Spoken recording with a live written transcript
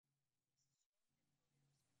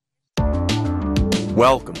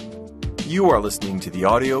Welcome. You are listening to the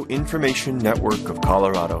Audio Information Network of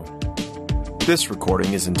Colorado. This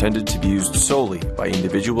recording is intended to be used solely by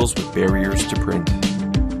individuals with barriers to print.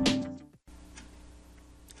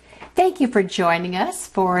 Thank you for joining us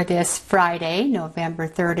for this Friday, November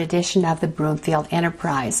 3rd edition of the Broomfield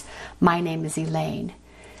Enterprise. My name is Elaine.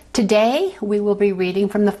 Today we will be reading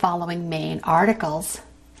from the following main articles.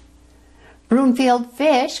 Broomfield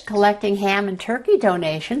Fish collecting ham and turkey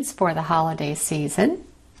donations for the holiday season.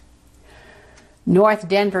 North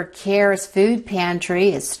Denver Cares Food Pantry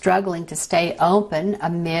is struggling to stay open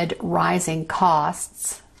amid rising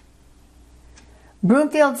costs.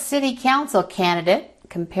 Broomfield City Council candidate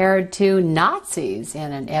compared to Nazis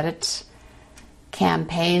in an edit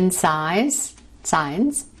campaign signs.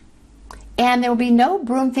 And there will be no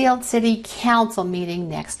Broomfield City Council meeting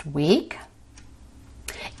next week.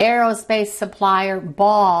 Aerospace supplier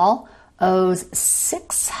Ball owes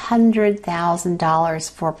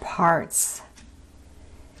 $600,000 for parts.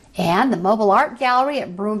 And the mobile art gallery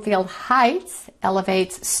at Broomfield Heights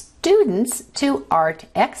elevates students to art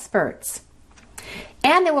experts.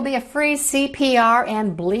 And there will be a free CPR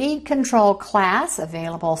and bleed control class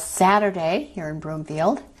available Saturday here in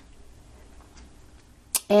Broomfield.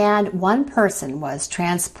 And one person was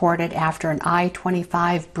transported after an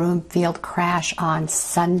I-25 Broomfield crash on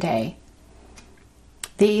Sunday.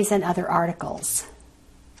 These and other articles.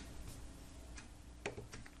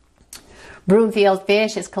 Broomfield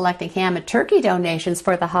Fish is collecting ham and turkey donations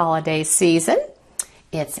for the holiday season.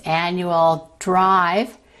 Its annual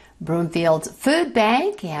drive, Broomfield's Food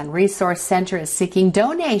Bank and Resource Center is seeking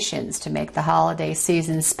donations to make the holiday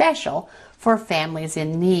season special for families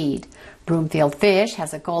in need. Broomfield Fish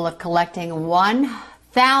has a goal of collecting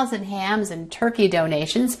 1,000 hams and turkey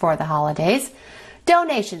donations for the holidays.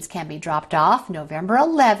 Donations can be dropped off November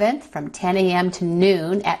 11th from 10 a.m. to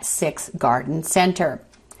noon at 6 Garden Center.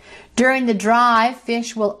 During the drive,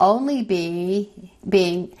 Fish will only be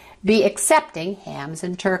accepting hams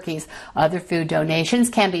and turkeys. Other food donations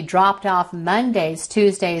can be dropped off Mondays,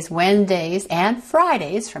 Tuesdays, Wednesdays, and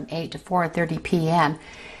Fridays from 8 to 4:30 p.m.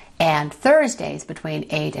 and Thursdays between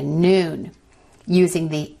 8 and noon using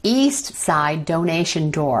the east side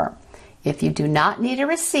donation door. If you do not need a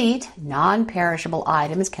receipt, non-perishable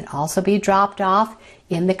items can also be dropped off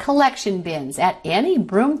in the collection bins at any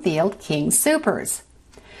Broomfield King Supers.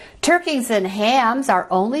 Turkeys and hams are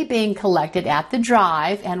only being collected at the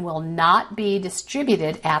drive and will not be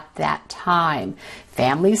distributed at that time.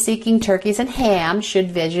 Families seeking turkeys and hams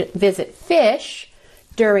should visit Fish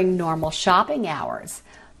during normal shopping hours.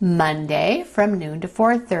 Monday from noon to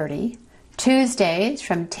 4:30, Tuesdays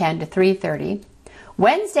from 10 to 3:30,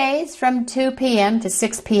 Wednesdays from 2 p.m. to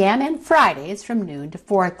 6 p.m., and Fridays from noon to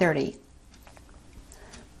 4:30.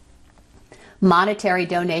 Monetary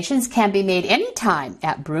donations can be made anytime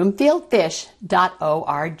at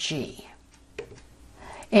broomfieldfish.org.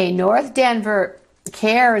 A North Denver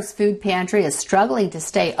Cares Food Pantry is struggling to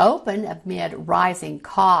stay open amid rising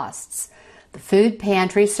costs. The food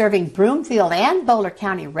pantry serving Broomfield and Boulder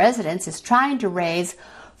County residents is trying to raise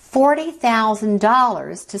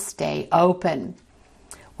 $40,000 to stay open.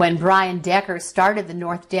 When Brian Decker started the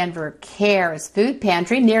North Denver Cares Food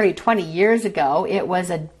Pantry nearly 20 years ago, it was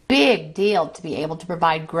a big deal to be able to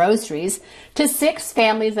provide groceries to 6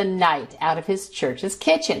 families a night out of his church's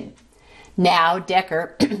kitchen. Now,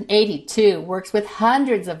 Decker, 82, works with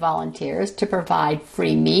hundreds of volunteers to provide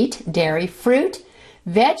free meat, dairy, fruit,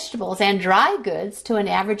 vegetables, and dry goods to an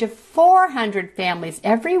average of 400 families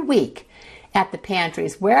every week at the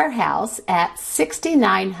pantry's warehouse at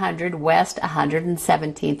 6900 West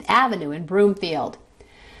 117th Avenue in Broomfield.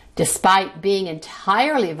 Despite being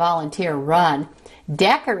entirely volunteer-run,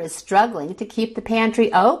 Decker is struggling to keep the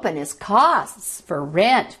pantry open as costs for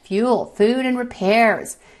rent, fuel, food, and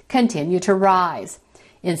repairs continue to rise.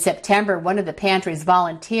 In September, one of the pantry's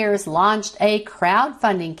volunteers launched a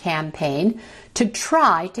crowdfunding campaign to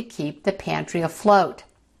try to keep the pantry afloat.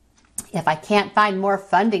 If I can't find more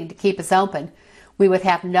funding to keep us open, we would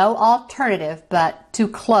have no alternative but to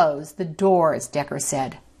close the doors, Decker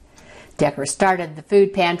said. Decker started the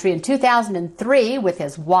food pantry in 2003 with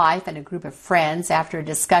his wife and a group of friends after a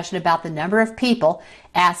discussion about the number of people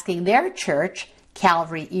asking their church,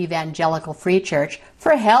 Calvary Evangelical Free Church,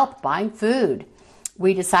 for help buying food.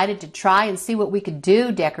 We decided to try and see what we could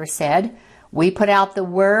do, Decker said. We put out the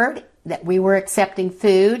word that we were accepting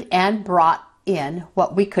food and brought in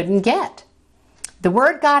what we couldn't get. The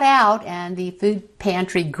word got out and the food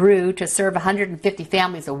pantry grew to serve 150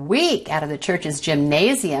 families a week out of the church's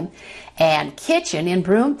gymnasium and kitchen in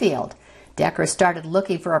Broomfield. Decker started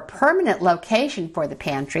looking for a permanent location for the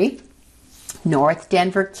pantry. North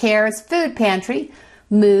Denver Cares Food Pantry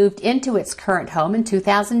moved into its current home in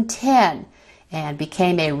 2010 and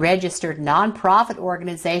became a registered nonprofit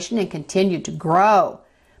organization and continued to grow.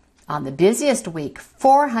 On the busiest week,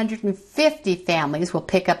 450 families will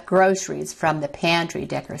pick up groceries from the pantry,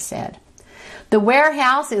 Decker said. The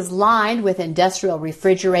warehouse is lined with industrial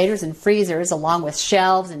refrigerators and freezers, along with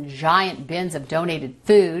shelves and giant bins of donated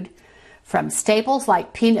food, from staples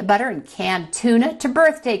like peanut butter and canned tuna to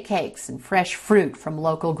birthday cakes and fresh fruit from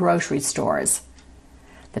local grocery stores.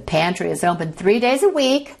 The pantry is open 3 days a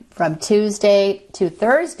week, from Tuesday to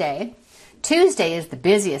Thursday. Tuesday is the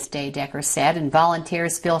busiest day, Decker said, and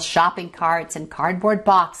volunteers fill shopping carts and cardboard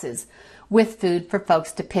boxes with food for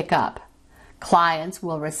folks to pick up. Clients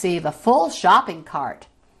will receive a full shopping cart,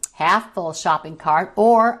 half-full shopping cart,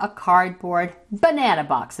 or a cardboard banana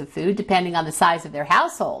box of food, depending on the size of their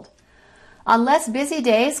household. On less busy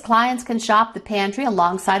days, clients can shop the pantry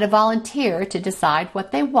alongside a volunteer to decide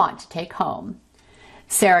what they want to take home.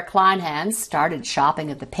 Sarah Kleinhans started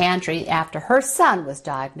shopping at the pantry after her son was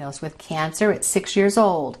diagnosed with cancer at 6 years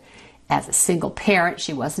old. As a single parent,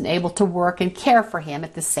 she wasn't able to work and care for him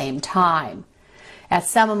at the same time. As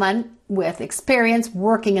someone with experience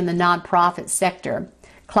working in the nonprofit sector,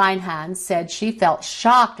 Kleinhans said she felt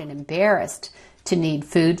shocked and embarrassed to need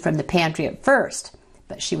food from the pantry at first,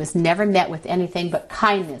 but she was never met with anything but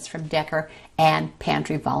kindness from Decker and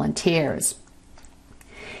pantry volunteers.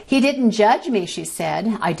 He didn't judge me, she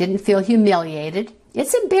said. I didn't feel humiliated.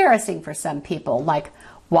 It's embarrassing for some people, like,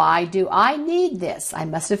 why do I need this? I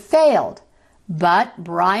must have failed. But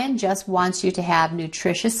Brian just wants you to have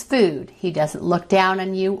nutritious food. He doesn't look down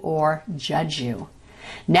on you or judge you.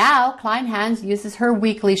 Now, Kleinhans uses her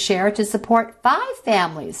weekly share to support 5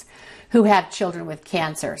 families who have children with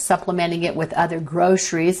cancer, supplementing it with other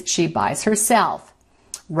groceries she buys herself.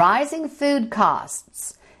 Rising food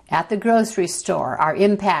costs at the grocery store are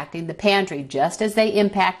impacting the pantry just as they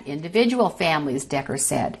impact individual families, Decker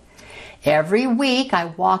said. Every week I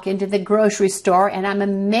walk into the grocery store and I'm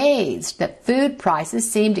amazed that food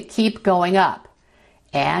prices seem to keep going up.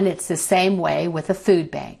 And it's the same way with a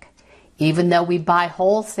food bank. Even though we buy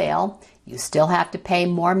wholesale, you still have to pay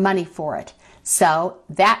more money for it. So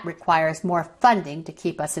that requires more funding to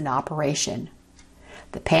keep us in operation.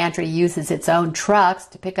 The pantry uses its own trucks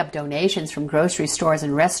to pick up donations from grocery stores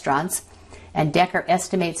and restaurants, and Decker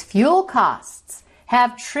estimates fuel costs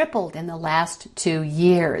have tripled in the last 2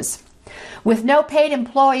 years. With no paid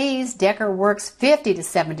employees, Decker works 50 to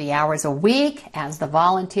 70 hours a week as the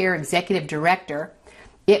volunteer executive director.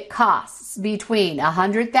 It costs between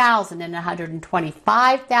 $100,000 and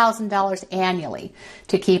 $125,000 annually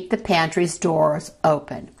to keep the pantry's doors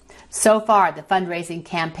open. So far, the fundraising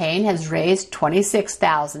campaign has raised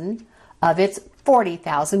 $26,000 of its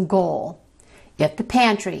 $40,000 goal. If the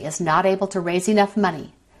pantry is not able to raise enough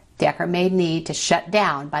money, Decker may need to shut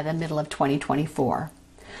down by the middle of 2024.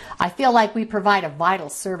 I feel like we provide a vital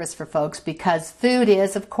service for folks because food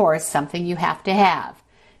is, of course, something you have to have.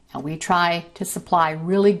 And we try to supply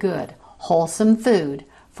really good, wholesome food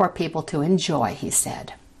for people to enjoy, he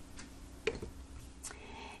said.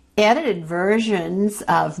 Edited versions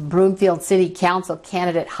of Broomfield City Council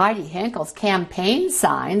candidate Heidi Henkel's campaign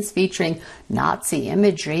signs featuring Nazi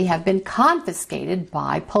imagery have been confiscated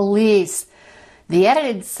by police. The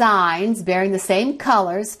edited signs, bearing the same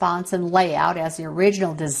colors, fonts, and layout as the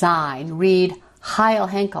original design, read Heil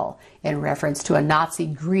Henkel in reference to a Nazi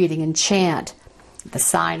greeting and chant. The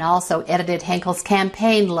sign also edited Henkel's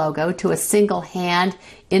campaign logo to a single hand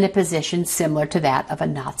in a position similar to that of a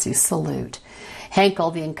Nazi salute.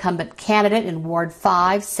 Henkel, the incumbent candidate in Ward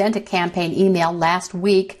 5, sent a campaign email last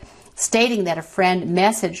week stating that a friend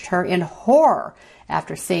messaged her in horror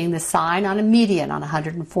after seeing the sign on a median on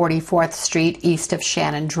 144th Street east of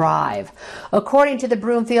Shannon Drive. According to the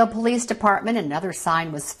Broomfield Police Department, another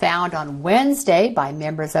sign was found on Wednesday by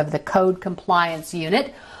members of the Code Compliance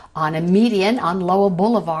Unit on a median on Lowell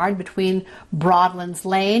Boulevard between Broadlands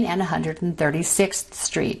Lane and 136th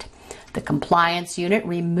Street. The compliance unit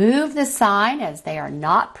removed the sign as they are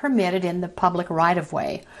not permitted in the public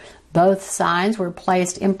right-of-way. Both signs were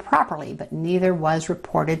placed improperly, but neither was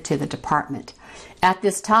reported to the department. At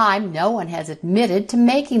this time, no one has admitted to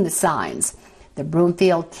making the signs. The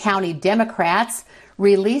Broomfield County Democrats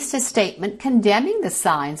released a statement condemning the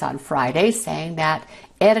signs on Friday, saying that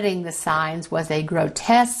editing the signs was a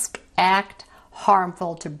grotesque act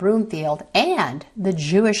harmful to Broomfield and the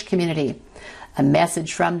Jewish community. A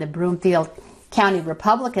message from the Broomfield County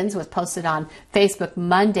Republicans was posted on Facebook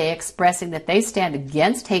Monday expressing that they stand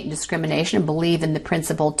against hate and discrimination and believe in the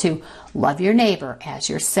principle to love your neighbor as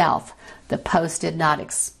yourself. The post did not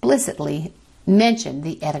explicitly mention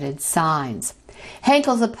the edited signs.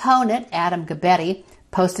 Henkel's opponent, Adam Gabetti,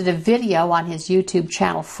 posted a video on his YouTube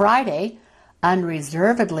channel Friday,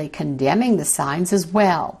 unreservedly condemning the signs as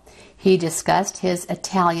well. He discussed his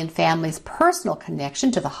Italian family's personal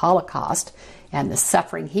connection to the Holocaust and the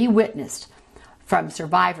suffering he witnessed from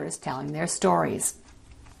survivors telling their stories.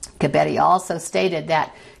 Gabetti also stated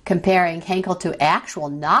that comparing Henkel to actual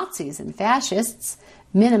Nazis and fascists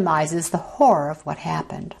minimizes the horror of what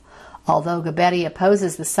happened. Although Gabetti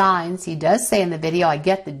opposes the signs, he does say in the video, "I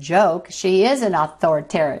get the joke. She is an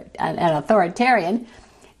authoritarian.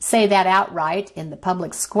 Say that outright in the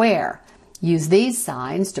public square. Use these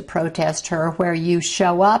signs to protest her where you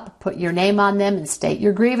show up, put your name on them, and state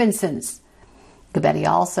your grievances." Gabetti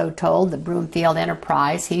also told the Broomfield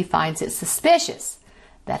Enterprise he finds it suspicious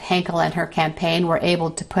that Henkel and her campaign were able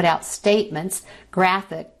to put out statements,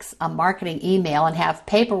 graphics, a marketing email, and have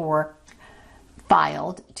paperwork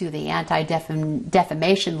filed to the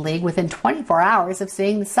Anti-Defamation League within 24 hours of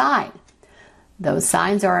seeing the sign. "Those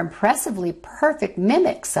signs are impressively perfect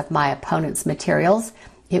mimics of my opponent's materials.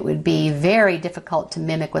 It would be very difficult to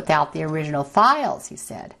mimic without the original files," he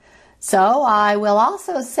said. "So I will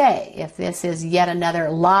also say, if this is yet another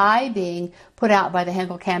lie being put out by the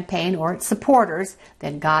Henkel campaign or its supporters,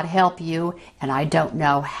 then God help you, and I don't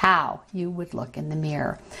know how you would look in the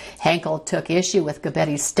mirror." Henkel took issue with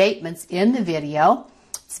Gabetti's statements in the video.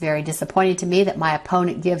 "It's very disappointing to me that my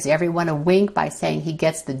opponent gives everyone a wink by saying he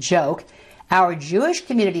gets the joke. Our Jewish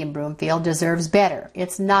community in Broomfield deserves better.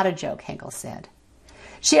 It's not a joke," Henkel said.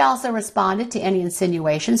 She also responded to any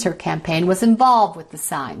insinuations her campaign was involved with the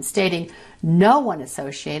sign, stating, "No one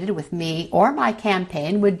associated with me or my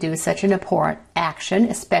campaign would do such an abhorrent action,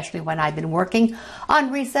 especially when I've been working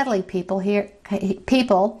on resettling people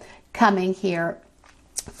coming here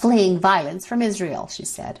fleeing violence from Israel," she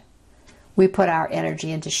said. "We put our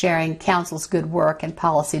energy into sharing Council's good work and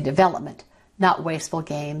policy development, not wasteful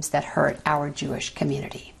games that hurt our Jewish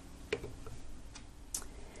community."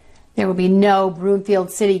 There will be no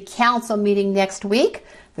Broomfield City Council meeting next week.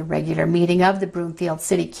 The regular meeting of the Broomfield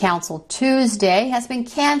City Council Tuesday has been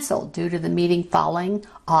canceled due to the meeting falling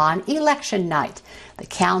on election night. The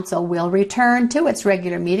council will return to its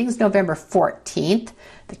regular meetings November 14th.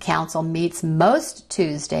 The council meets most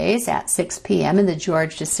Tuesdays at 6 p.m. in the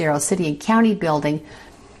George DeCiro City and County Building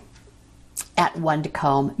at 1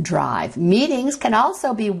 Tacombe Drive. Meetings can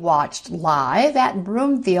also be watched live at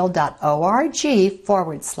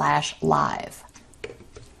broomfield.org/live.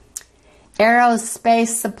 Aerospace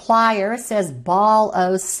supplier says Ball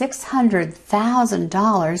owes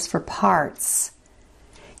 $600,000 for parts.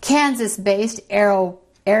 Kansas-based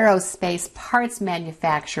aerospace parts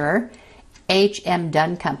manufacturer H.M.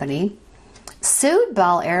 Dunn Company sued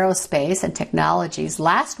Ball Aerospace and Technologies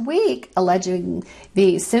last week, alleging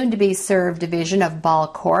the soon-to-be served division of Ball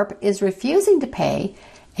Corp is refusing to pay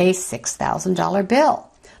a $6,000 bill.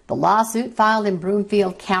 The lawsuit filed in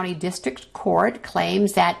Broomfield County District Court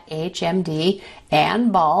claims that HMD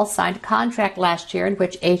and Ball signed a contract last year in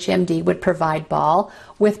which HMD would provide Ball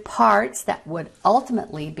with parts that would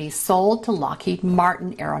ultimately be sold to Lockheed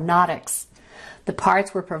Martin Aeronautics. The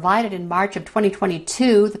parts were provided in March of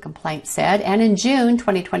 2022, the complaint said, and in June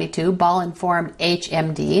 2022, Ball informed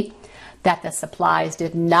HMD that the supplies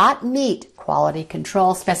did not meet quality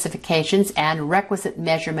control specifications and requisite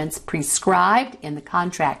measurements prescribed in the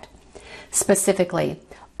contract. Specifically,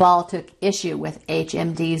 Ball took issue with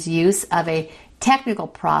HMD's use of a technical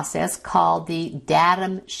process called the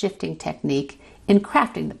datum shifting technique in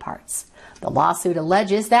crafting the parts. The lawsuit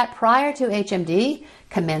alleges that prior to HMD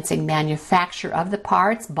commencing manufacture of the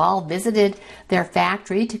parts, Ball visited their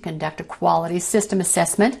factory to conduct a quality system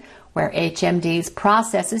assessment where HMD's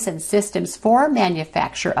processes and systems for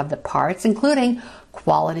manufacture of the parts, including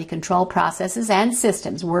quality control processes and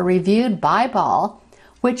systems, were reviewed by Ball,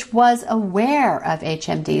 which was aware of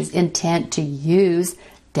HMD's intent to use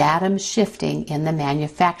datum shifting in the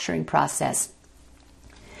manufacturing process.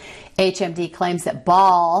 HMD claims that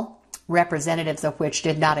Ball, representatives of which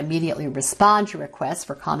did not immediately respond to requests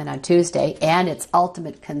for comment on Tuesday, and its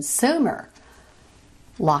ultimate consumer,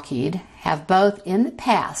 Lockheed, have both in the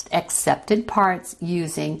past accepted parts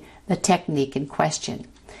using the technique in question.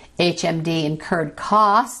 HMD incurred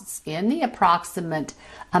costs in the approximate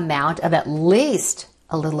amount of at least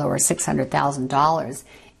a little over $600,000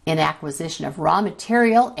 in acquisition of raw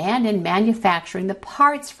material and in manufacturing the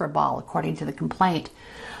parts for Ball, according to the complaint.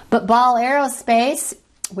 But Ball Aerospace,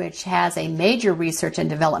 which has a major research and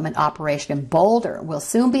development operation in Boulder, will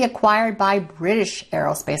soon be acquired by British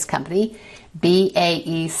aerospace company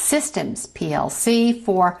BAE Systems plc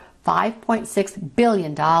for $5.6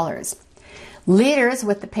 billion. Leaders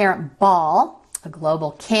with the parent Ball A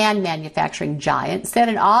global can manufacturing giant said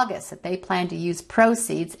in August that they plan to use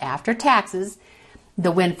proceeds after taxes.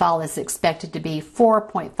 The windfall is expected to be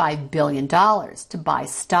 $4.5 billion to buy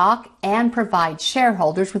stock and provide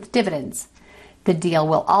shareholders with dividends. The deal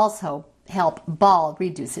will also help Ball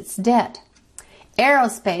reduce its debt.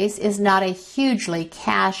 Aerospace is not a hugely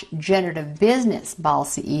cash-generative business, Ball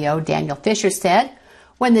CEO Daniel Fisher said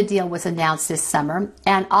when the deal was announced this summer,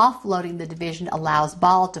 and offloading the division allows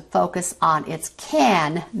Ball to focus on its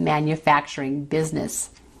can manufacturing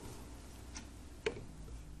business.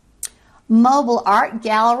 Mobile art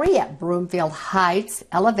gallery at Broomfield Heights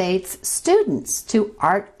elevates students to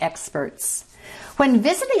art experts. When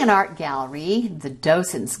visiting an art gallery, the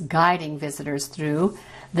docents guiding visitors through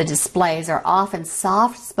the displays are often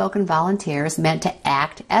soft-spoken volunteers meant to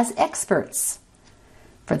act as experts.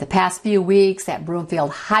 For the past few weeks at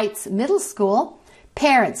Broomfield Heights Middle School,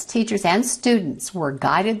 parents, teachers, and students were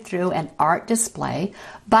guided through an art display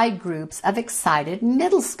by groups of excited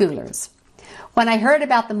middle schoolers. When I heard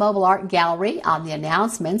about the mobile art gallery on the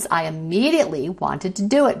announcements, I immediately wanted to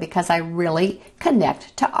do it because I really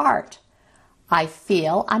connect to art. I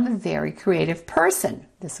feel I'm a very creative person.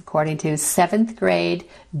 This according to 7th grade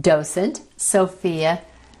docent Sophia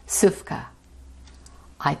Sufka.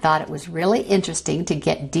 I thought it was really interesting to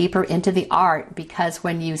get deeper into the art because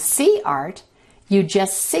when you see art, you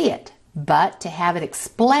just see it, but to have it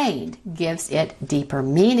explained gives it deeper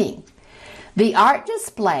meaning. The art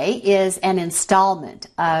display is an installment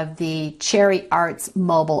of the Cherry Arts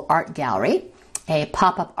Mobile Art Gallery, a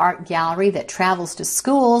pop-up art gallery that travels to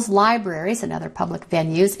schools, libraries, and other public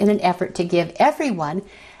venues in an effort to give everyone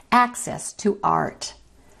access to art.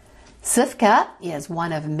 Sufka is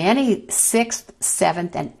one of many 6th,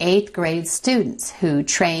 7th, and 8th grade students who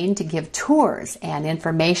train to give tours and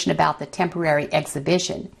information about the temporary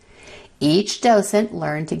exhibition. Each docent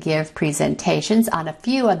learned to give presentations on a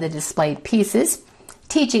few of the displayed pieces,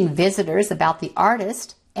 teaching visitors about the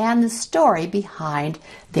artist and the story behind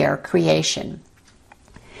their creation.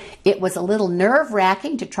 It was a little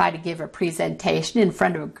nerve-wracking to try to give a presentation in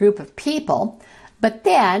front of a group of people, but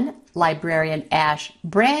then librarian Ash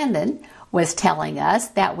Brandon was telling us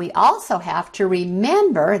that we also have to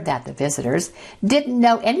remember that the visitors didn't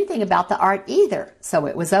know anything about the art either, so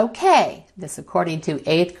it was okay. This according to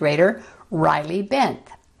 8th grader Riley Benth.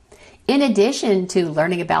 In addition to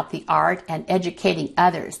learning about the art and educating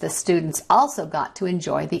others, the students also got to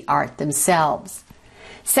enjoy the art themselves.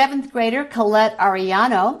 7th grader Colette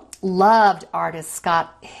Ariano loved artist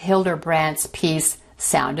Scott Hildebrandt's piece,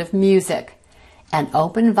 Sound of Music, an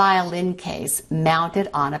open violin case mounted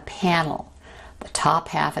on a panel. The top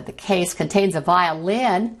half of the case contains a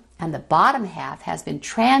violin, and the bottom half has been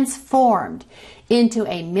transformed into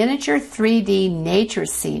a miniature 3D nature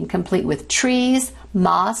scene complete with trees,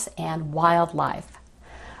 moss, and wildlife.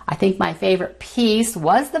 I think my favorite piece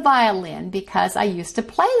was the violin because I used to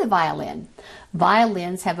play the violin.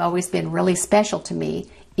 Violins have always been really special to me,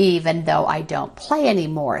 even though I don't play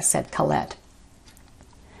anymore, said Colette.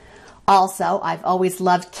 Also, I've always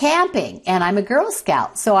loved camping, and I'm a Girl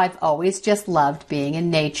Scout, so I've always just loved being in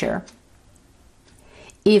nature.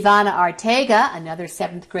 Ivana Arteaga, another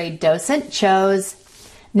 7th grade docent, chose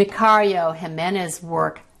Nicario Jimenez's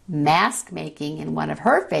work, Mask Making, in one of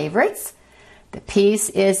her favorites. The piece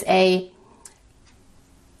is a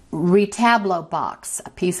retablo box, a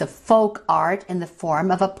piece of folk art in the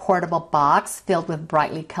form of a portable box filled with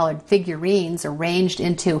brightly colored figurines arranged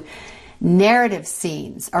into narrative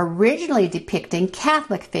scenes, originally depicting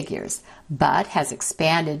Catholic figures, but has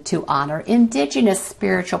expanded to honor indigenous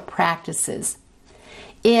spiritual practices.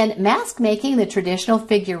 In mask making, the traditional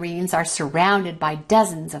figurines are surrounded by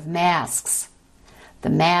dozens of masks.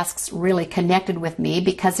 The masks really connected with me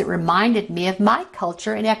because it reminded me of my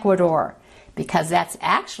culture in Ecuador, because that's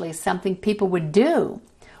actually something people would do,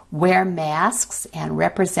 wear masks and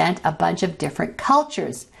represent a bunch of different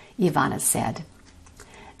cultures, Ivana said.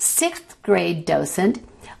 6th grade docent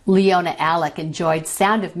Leona Alec enjoyed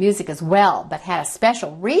Sound of Music as well, but had a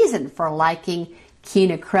special reason for liking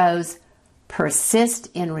Keena Crow's Persist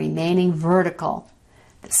in Remaining Vertical.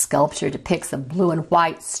 The sculpture depicts a blue and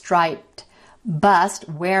white striped bust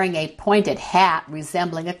wearing a pointed hat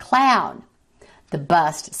resembling a clown. The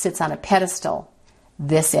bust sits on a pedestal,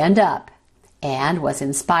 this end up, and was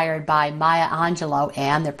inspired by Maya Angelou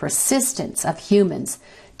and the persistence of humans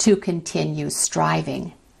to continue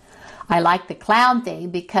striving. I like the clown thing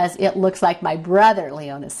because it looks like my brother,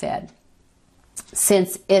 Leona said.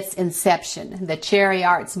 Since its inception, the Cherry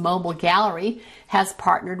Arts Mobile Gallery has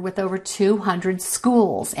partnered with over 200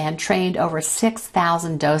 schools and trained over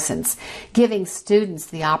 6,000 docents, giving students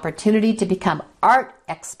the opportunity to become art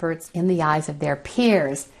experts in the eyes of their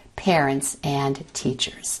peers, parents, and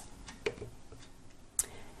teachers.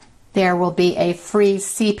 There will be a free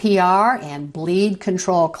CPR and bleed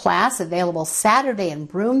control class available Saturday in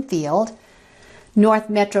Broomfield. North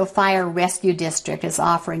Metro Fire Rescue District is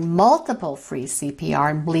offering multiple free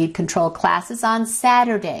CPR and bleed control classes on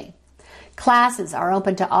Saturday. Classes are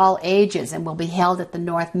open to all ages and will be held at the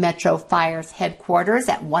North Metro Fire's headquarters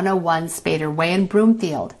at 101 Spader Way in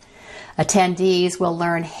Broomfield. Attendees will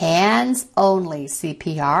learn hands-only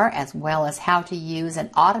CPR as well as how to use an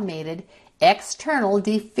automated external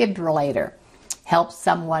defibrillator, help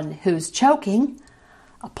someone who's choking,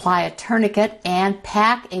 apply a tourniquet, and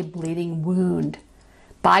pack a bleeding wound.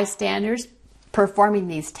 Bystanders performing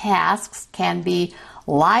these tasks can be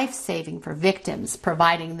life-saving for victims,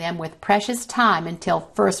 providing them with precious time until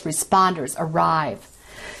first responders arrive.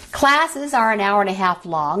 Classes are an hour and a half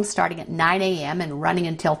long, starting at 9 a.m. and running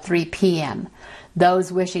until 3 p.m.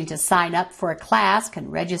 Those wishing to sign up for a class can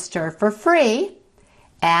register for free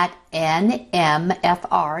at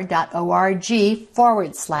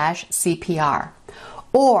nmfr.org/CPR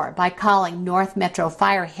or by calling North Metro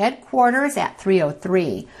Fire Headquarters at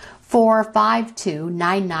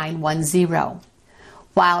 303-452-9910.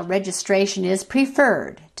 While registration is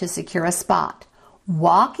preferred to secure a spot,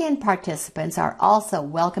 walk-in participants are also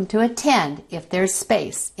welcome to attend if there's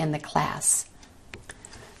space in the class.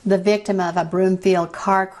 The victim of a Broomfield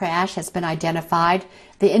car crash has been identified.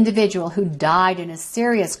 The individual who died in a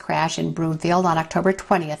serious crash in Broomfield on October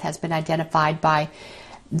 20th has been identified by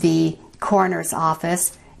the coroner's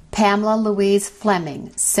office. Pamela Louise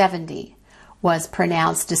Fleming, 70, was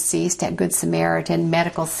pronounced deceased at Good Samaritan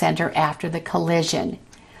Medical Center after the collision.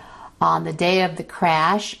 On the day of the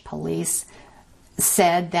crash, police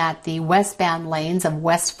said that the westbound lanes of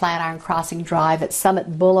West Flatiron Crossing Drive at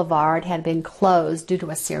Summit Boulevard had been closed due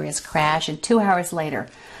to a serious crash, and 2 hours later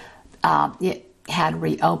it had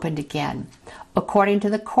reopened again. According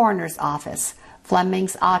to the coroner's office,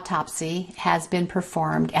 Fleming's autopsy has been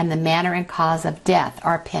performed and the manner and cause of death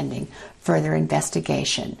are pending further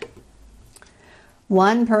investigation.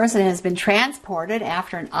 One person has been transported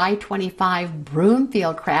after an I-25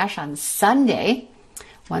 Broomfield crash on Sunday.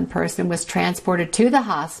 One person was transported to the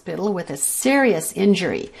hospital with a serious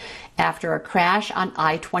injury after a crash on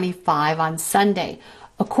I-25 on Sunday.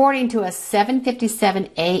 According to a 7:57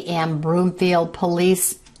 a.m. Broomfield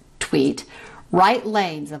police tweet, right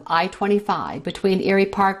lanes of I-25 between Erie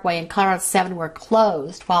Parkway and Colorado 7 were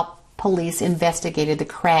closed while police investigated the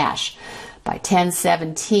crash. By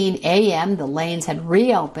 10:17 a.m., the lanes had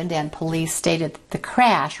reopened and police stated that the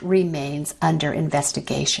crash remains under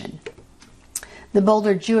investigation. The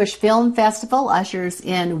Boulder Jewish Film Festival ushers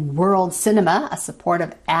in world cinema, a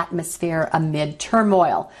supportive atmosphere amid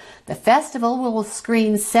turmoil. The festival will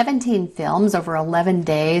screen 17 films over 11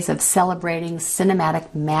 days of celebrating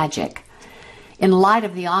cinematic magic. In light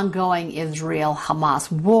of the ongoing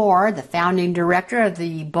Israel-Hamas war, the founding director of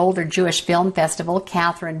the Boulder Jewish Film Festival,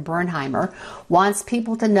 Catherine Bernheimer, wants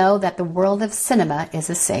people to know that the world of cinema is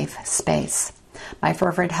a safe space. My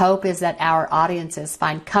fervent hope is that our audiences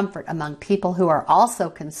find comfort among people who are also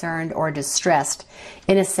concerned or distressed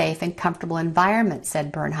in a safe and comfortable environment,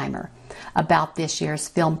 said Bernheimer about this year's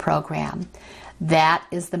film program. That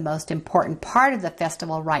is the most important part of the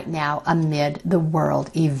festival right now amid the world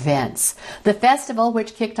events. The festival,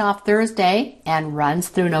 which kicked off Thursday and runs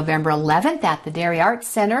through November 11th at the Dairy Arts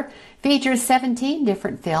Center, features 17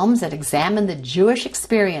 different films that examine the Jewish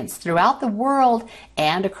experience throughout the world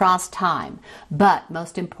and across time. But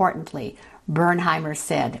most importantly, Bernheimer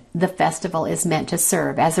said the festival is meant to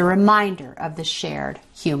serve as a reminder of the shared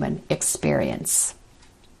human experience.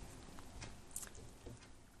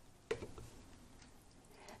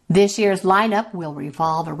 This year's lineup will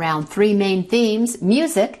revolve around 3 main themes: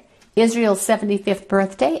 music, Israel's 75th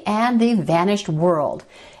birthday, and the vanished world.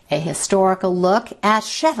 A historical look at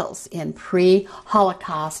shuttles in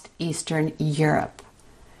pre-Holocaust Eastern Europe.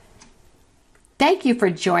 Thank you for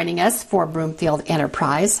joining us for Broomfield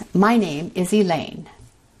Enterprise. My name is Elaine.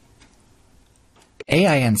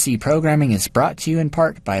 AINC programming is brought to you in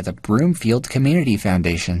part by the Broomfield Community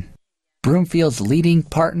Foundation, Broomfield's leading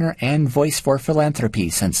partner and voice for philanthropy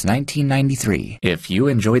since 1993. If you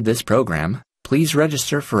enjoyed this program, please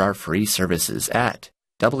register for our free services at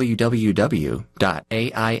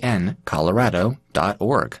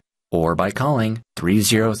www.aincolorado.org or by calling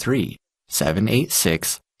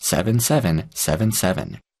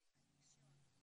 303-786-7777.